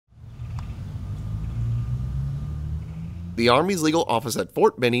The Army's legal office at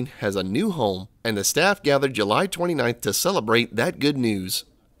Fort Benning has a new home, and the staff gathered July 29th to celebrate that good news.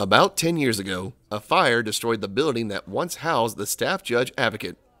 About 10 years ago, a fire destroyed the building that once housed the staff judge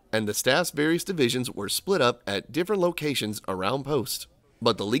advocate, and the staff's various divisions were split up at different locations around post.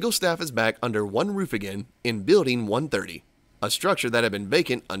 But the legal staff is back under one roof again in Building 130, a structure that had been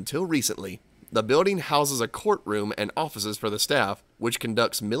vacant until recently. The building houses a courtroom and offices for the staff, which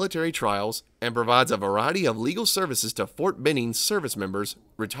conducts military trials and provides a variety of legal services to Fort Benning service members,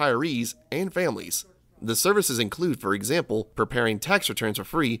 retirees, and families. The services include, for example, preparing tax returns for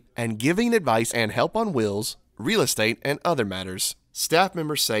free and giving advice and help on wills, real estate, and other matters. Staff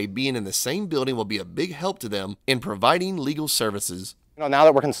members say being in the same building will be a big help to them in providing legal services. Now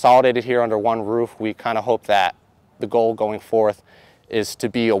that we're consolidated here under one roof, we kind of hope that the goal going forth is to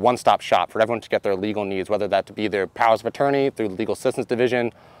be a one-stop shop for everyone to get their legal needs, whether that to be their powers of attorney through the legal assistance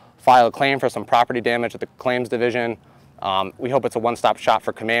division, file a claim for some property damage at the claims division. We hope it's a one-stop shop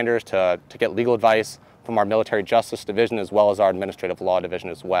for commanders to get legal advice from our military justice division as well as our administrative law division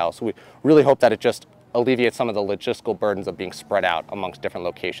as well. So we really hope that it just alleviates some of the logistical burdens of being spread out amongst different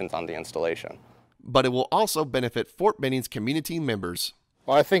locations on the installation. But it will also benefit Fort Benning's community members.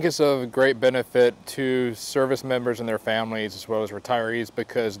 Well, I think it's a great benefit to service members and their families as well as retirees,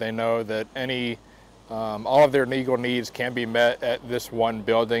 because they know that all of their legal needs can be met at this one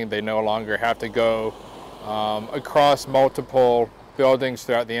building. They no longer have to go across multiple buildings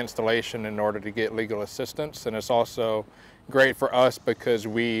throughout the installation in order to get legal assistance. And it's also great for us because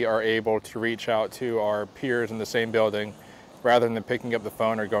we are able to reach out to our peers in the same building rather than picking up the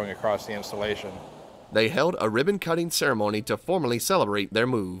phone or going across the installation. They held a ribbon-cutting ceremony to formally celebrate their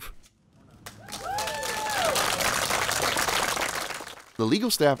move. The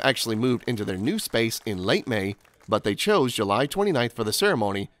legal staff actually moved into their new space in late May, but they chose July 29th for the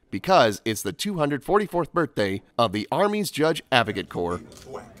ceremony because it's the 244th birthday of the Army's Judge Advocate Corps.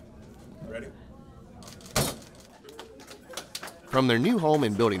 From their new home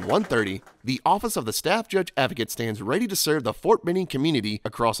in Building 130, the Office of the Staff Judge Advocate stands ready to serve the Fort Benning community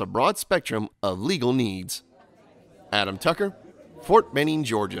across a broad spectrum of legal needs. Adam Tucker, Fort Benning,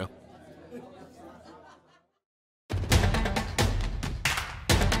 Georgia.